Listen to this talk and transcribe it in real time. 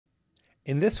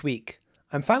In this week,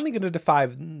 I'm finally going to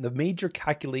define the major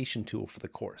calculation tool for the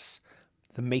course,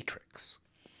 the matrix.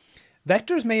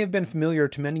 Vectors may have been familiar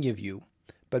to many of you,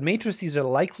 but matrices are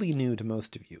likely new to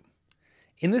most of you.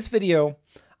 In this video,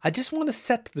 I just want to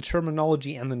set the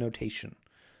terminology and the notation.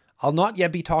 I'll not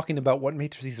yet be talking about what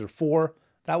matrices are for,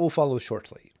 that will follow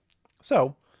shortly.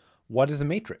 So, what is a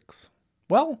matrix?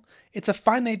 Well, it's a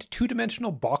finite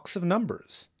two-dimensional box of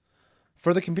numbers.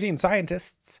 For the computing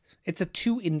scientists, it's a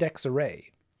two-index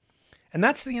array. And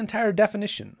that's the entire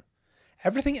definition.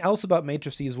 Everything else about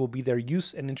matrices will be their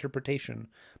use and interpretation,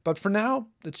 but for now,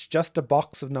 it's just a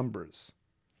box of numbers.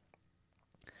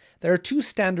 There are two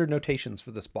standard notations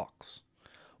for this box,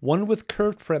 one with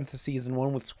curved parentheses and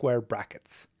one with square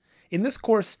brackets. In this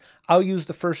course, I'll use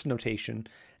the first notation,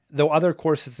 though other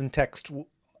courses in text will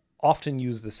often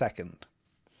use the second.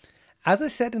 As I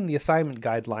said in the assignment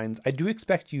guidelines, I do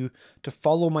expect you to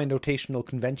follow my notational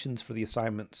conventions for the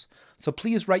assignments, so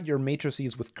please write your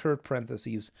matrices with curved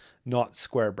parentheses, not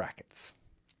square brackets.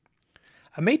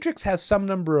 A matrix has some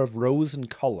number of rows and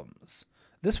columns.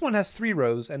 This one has 3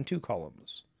 rows and 2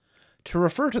 columns. To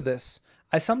refer to this,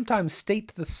 I sometimes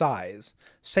state the size,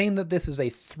 saying that this is a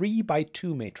 3 by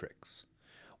 2 matrix.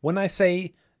 When I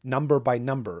say number by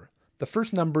number, the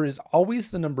first number is always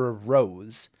the number of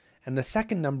rows, and the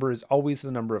second number is always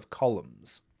the number of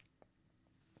columns.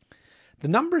 The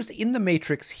numbers in the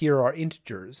matrix here are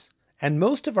integers, and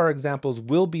most of our examples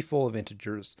will be full of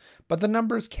integers, but the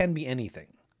numbers can be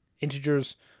anything.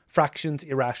 Integers, fractions,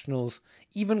 irrationals,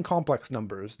 even complex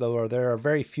numbers, though there are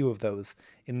very few of those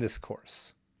in this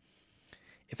course.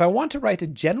 If I want to write a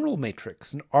general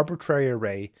matrix, an arbitrary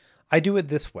array, I do it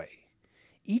this way.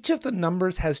 Each of the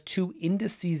numbers has 2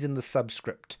 indices in the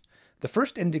subscript. The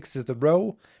first index is the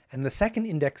row, and the second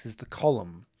index is the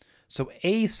column. So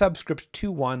A subscript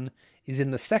 21 is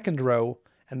in the second row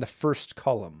and the first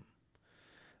column.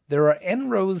 There are n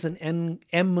rows and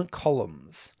m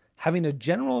columns. Having a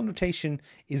general notation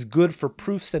is good for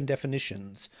proofs and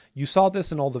definitions. You saw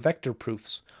this in all the vector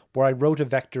proofs, where I wrote a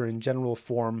vector in general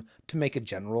form to make a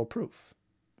general proof.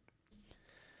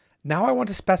 Now I want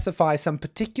to specify some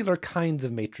particular kinds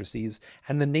of matrices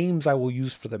and the names I will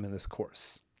use for them in this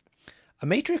course. A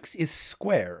matrix is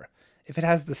square if it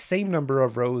has the same number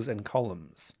of rows and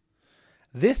columns.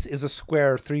 This is a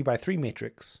square 3 by 3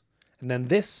 matrix, and then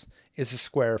this is a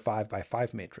square 5 by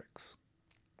 5 matrix.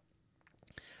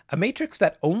 A matrix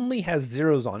that only has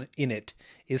zeros in it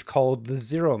is called the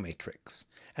zero matrix,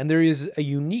 and there is a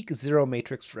unique zero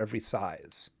matrix for every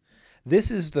size.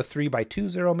 This is the 3 by 2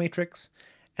 zero matrix,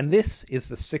 and this is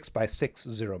the 6 by 6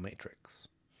 zero matrix.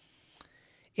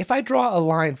 If I draw a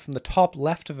line from the top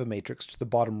left of a matrix to the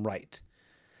bottom right,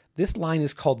 this line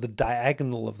is called the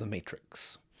diagonal of the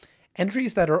matrix.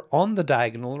 Entries that are on the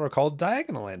diagonal are called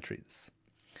diagonal entries.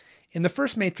 In the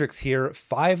first matrix here,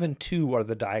 5 and 2 are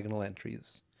the diagonal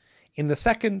entries. In the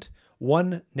second,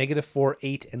 1, -4,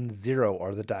 8, and 0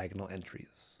 are the diagonal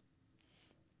entries.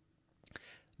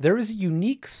 There is a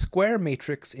unique square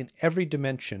matrix in every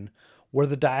dimension where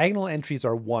the diagonal entries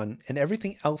are 1 and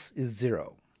everything else is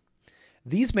 0.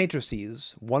 These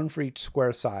matrices, one for each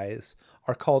square size,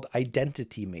 are called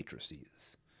identity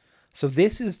matrices. So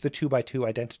this is the 2 by 2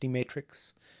 identity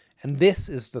matrix, and this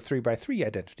is the 3 by 3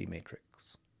 identity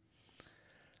matrix.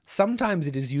 Sometimes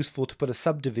it is useful to put a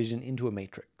subdivision into a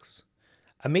matrix.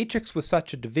 A matrix with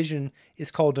such a division is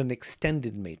called an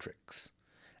extended matrix.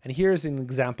 And here is an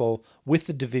example with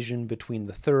the division between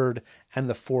the third and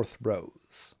the fourth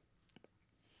rows.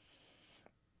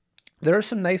 There are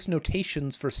some nice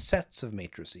notations for sets of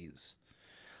matrices.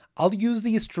 I'll use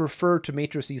these to refer to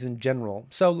matrices in general,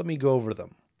 so let me go over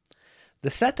them.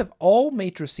 The set of all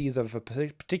matrices of a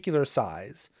particular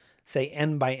size, say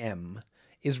n by m,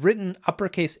 is written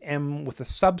uppercase M with the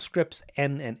subscripts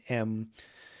n and m,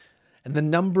 and the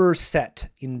number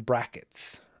set in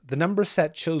brackets. The number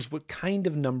set shows what kind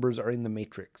of numbers are in the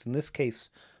matrix. In this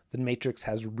case, the matrix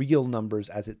has real numbers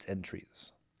as its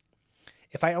entries.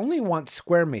 If I only want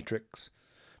square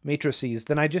matrices,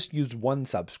 then I just use one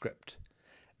subscript.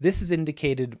 This is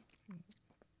indicated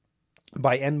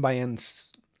by n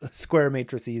square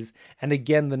matrices, and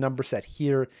again the number set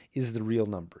here is the real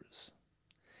numbers.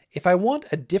 If I want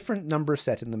a different number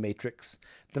set in the matrix,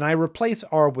 then I replace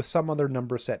R with some other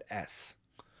number set S.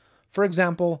 For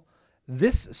example,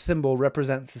 this symbol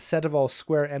represents the set of all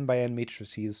square n by n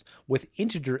matrices with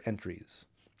integer entries,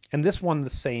 and this one the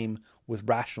same with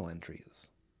rational entries.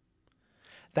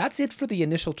 That's it for the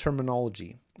initial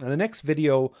terminology. In the next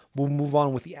video, we'll move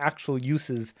on with the actual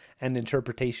uses and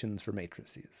interpretations for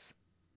matrices.